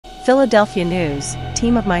Philadelphia News,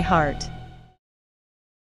 team of my heart.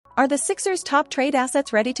 Are the Sixers' top trade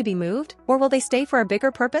assets ready to be moved, or will they stay for a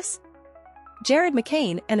bigger purpose? Jared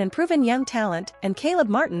McCain, an unproven young talent, and Caleb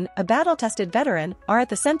Martin, a battle-tested veteran, are at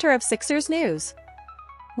the center of Sixers news.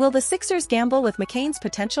 Will the Sixers gamble with McCain's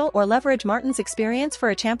potential or leverage Martin's experience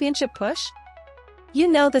for a championship push? You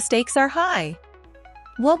know the stakes are high.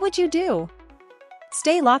 What would you do?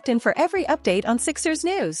 Stay locked in for every update on Sixers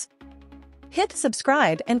news. Hit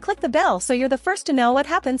subscribe and click the bell so you're the first to know what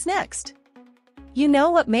happens next. You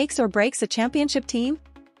know what makes or breaks a championship team?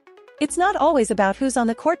 It's not always about who's on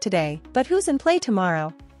the court today, but who's in play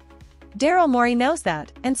tomorrow. Daryl Morey knows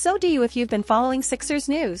that, and so do you if you've been following Sixers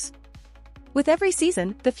news. With every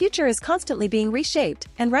season, the future is constantly being reshaped,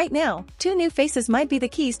 and right now, 2 new faces might be the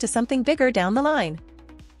keys to something bigger down the line.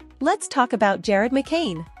 Let's talk about Jared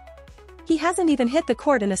McCain. He hasn't even hit the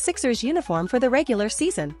court in a Sixers uniform for the regular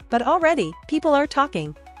season, but already, people are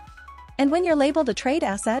talking. And when you're labeled a trade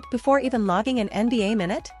asset before even logging an NBA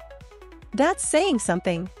minute? That's saying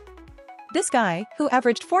something. This guy, who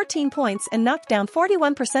averaged 14 points and knocked down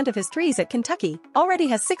 41% of his threes at Kentucky, already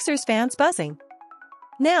has Sixers fans buzzing.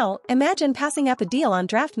 Now, imagine passing up a deal on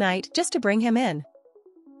draft night just to bring him in.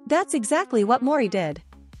 That's exactly what Morey did.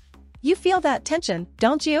 You feel that tension,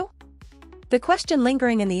 don't you? The question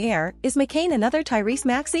lingering in the air, is McCain another Tyrese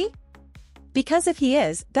Maxey? Because if he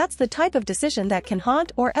is, that's the type of decision that can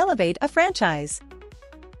haunt or elevate a franchise.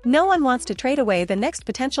 No one wants to trade away the next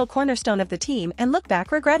potential cornerstone of the team and look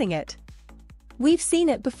back regretting it. We've seen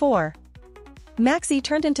it before. Maxey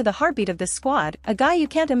turned into the heartbeat of this squad, a guy you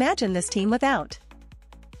can't imagine this team without.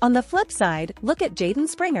 On the flip side, look at Jaden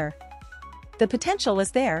Springer. The potential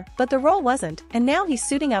was there, but the role wasn't, and now he's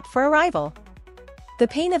suiting up for a rival. The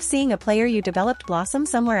pain of seeing a player you developed blossom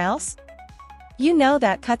somewhere else? You know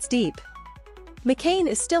that cuts deep. McCain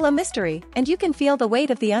is still a mystery, and you can feel the weight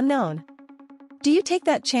of the unknown. Do you take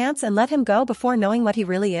that chance and let him go before knowing what he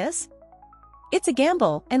really is? It's a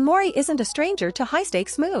gamble, and Morey isn't a stranger to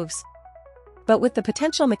high-stakes moves. But with the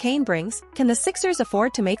potential McCain brings, can the Sixers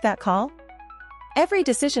afford to make that call? Every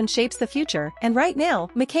decision shapes the future, and right now,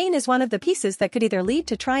 McCain is one of the pieces that could either lead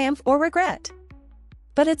to triumph or regret.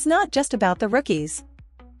 But it's not just about the rookies.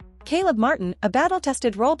 Caleb Martin, a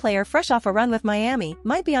battle-tested role player fresh off a run with Miami,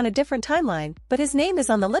 might be on a different timeline, but his name is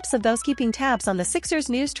on the lips of those keeping tabs on the Sixers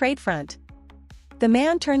news trade front. The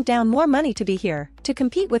man turned down more money to be here, to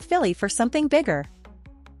compete with Philly for something bigger.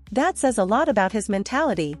 That says a lot about his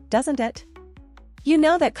mentality, doesn't it? You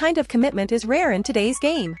know that kind of commitment is rare in today's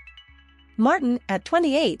game. Martin, at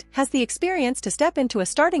 28, has the experience to step into a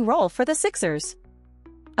starting role for the Sixers.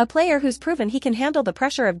 A player who's proven he can handle the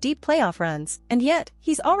pressure of deep playoff runs, and yet,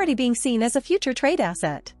 he's already being seen as a future trade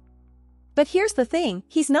asset. But here's the thing,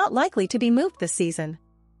 he's not likely to be moved this season.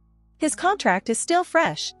 His contract is still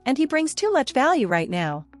fresh, and he brings too much value right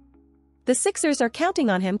now. The Sixers are counting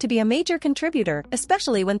on him to be a major contributor,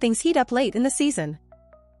 especially when things heat up late in the season.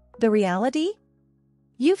 The reality?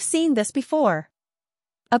 You've seen this before.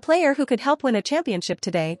 A player who could help win a championship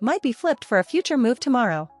today might be flipped for a future move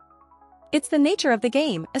tomorrow. It's the nature of the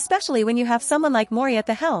game, especially when you have someone like Morey at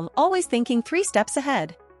the helm, always thinking 3 steps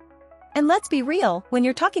ahead. And let's be real, when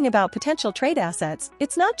you're talking about potential trade assets,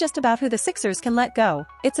 it's not just about who the Sixers can let go,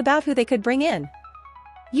 it's about who they could bring in.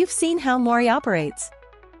 You've seen how Morey operates.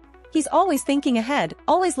 He's always thinking ahead,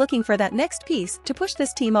 always looking for that next piece to push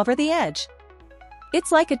this team over the edge.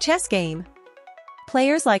 It's like a chess game.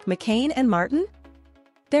 Players like McCain and Martin?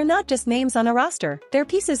 They're not just names on a roster, they're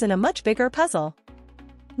pieces in a much bigger puzzle.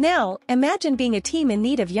 Now, imagine being a team in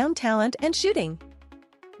need of young talent and shooting.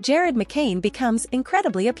 Jared McCain becomes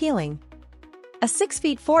incredibly appealing. A 6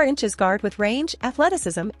 feet 4 inches guard with range,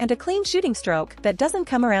 athleticism, and a clean shooting stroke that doesn't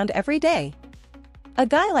come around every day. A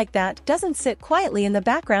guy like that doesn't sit quietly in the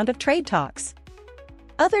background of trade talks.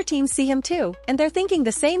 Other teams see him too, and they're thinking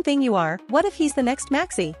the same thing you are, what if he's the next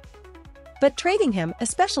Maxey? But trading him,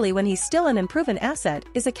 especially when he's still an unproven asset,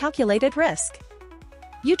 is a calculated risk.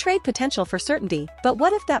 You trade potential for certainty, but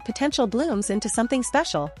what if that potential blooms into something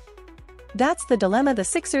special? That's the dilemma the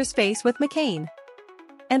Sixers face with McCain.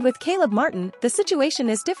 And with Caleb Martin, the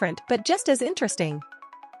situation is different but just as interesting.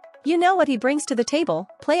 You know what he brings to the table: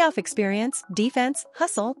 playoff experience, defense,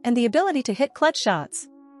 hustle, and the ability to hit clutch shots.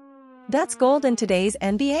 That's gold in today's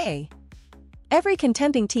NBA. Every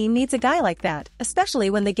contending team needs a guy like that,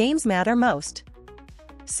 especially when the games matter most.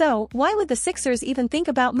 So, why would the Sixers even think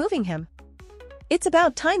about moving him? It's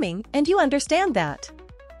about timing, and you understand that.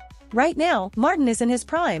 Right now, Martin is in his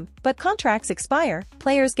prime, but contracts expire,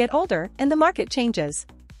 players get older, and the market changes.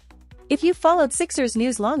 If you've followed Sixers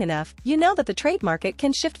news long enough, you know that the trade market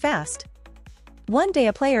can shift fast. One day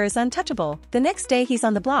a player is untouchable, the next day he's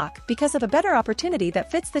on the block because of a better opportunity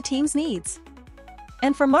that fits the team's needs.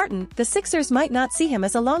 And for Martin, the Sixers might not see him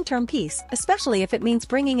as a long-term piece, especially if it means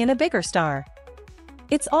bringing in a bigger star.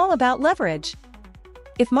 It's all about leverage.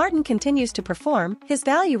 If Martin continues to perform, his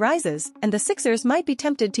value rises, and the Sixers might be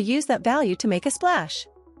tempted to use that value to make a splash.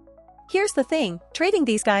 Here's the thing, trading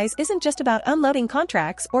these guys isn't just about unloading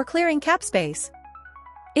contracts or clearing cap space.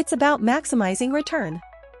 It's about maximizing return.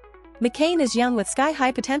 McCain is young with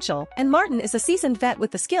sky-high potential, and Martin is a seasoned vet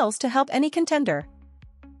with the skills to help any contender.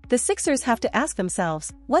 The Sixers have to ask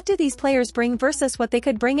themselves, what do these players bring versus what they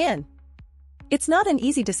could bring in? It's not an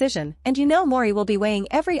easy decision, and you know Morey will be weighing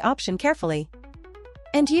every option carefully.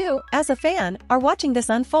 And you, as a fan, are watching this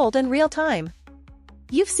unfold in real time.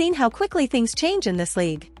 You've seen how quickly things change in this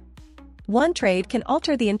league. One trade can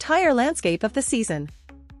alter the entire landscape of the season.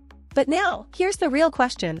 But now, here's the real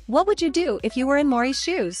question, what would you do if you were in Morey's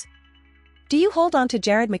shoes? Do you hold on to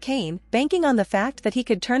Jared McCain, banking on the fact that he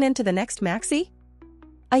could turn into the next Maxey?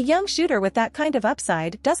 A young shooter with that kind of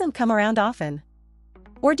upside doesn't come around often.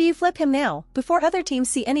 Or do you flip him now, before other teams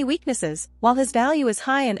see any weaknesses, while his value is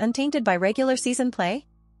high and untainted by regular season play?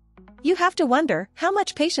 You have to wonder, how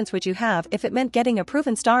much patience would you have if it meant getting a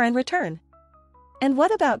proven star in return? And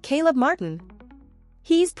what about Caleb Martin?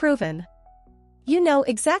 He's proven. You know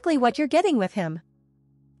exactly what you're getting with him.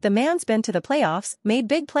 The man's been to the playoffs, made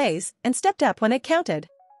big plays, and stepped up when it counted.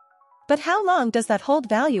 But how long does that hold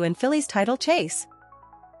value in Philly's title chase?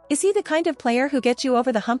 Is he the kind of player who gets you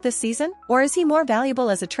over the hump this season, or is he more valuable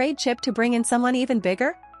as a trade chip to bring in someone even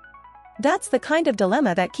bigger? That's the kind of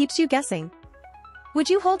dilemma that keeps you guessing. Would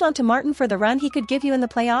you hold on to Martin for the run he could give you in the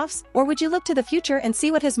playoffs, or would you look to the future and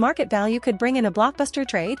see what his market value could bring in a blockbuster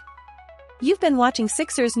trade? You've been watching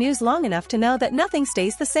Sixers news long enough to know that nothing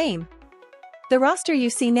stays the same. The roster you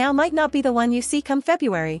see now might not be the one you see come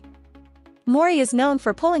February. Morey is known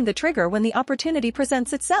for pulling the trigger when the opportunity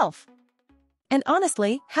presents itself. And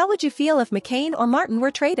honestly, how would you feel if McCain or Martin were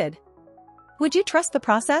traded? Would you trust the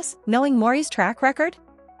process, knowing Morey's track record?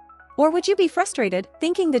 Or would you be frustrated,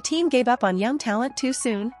 thinking the team gave up on young talent too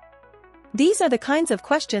soon? These are the kinds of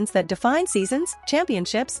questions that define seasons,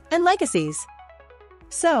 championships, and legacies.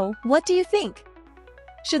 So, what do you think?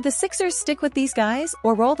 Should the Sixers stick with these guys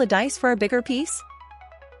or roll the dice for a bigger piece?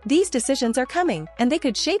 These decisions are coming, and they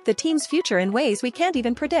could shape the team's future in ways we can't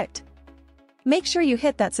even predict. Make sure you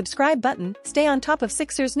hit that subscribe button, stay on top of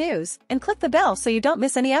Sixers news, and click the bell so you don't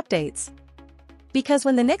miss any updates. Because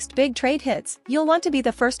when the next big trade hits, you'll want to be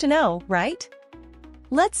the first to know, right?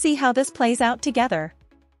 Let's see how this plays out together.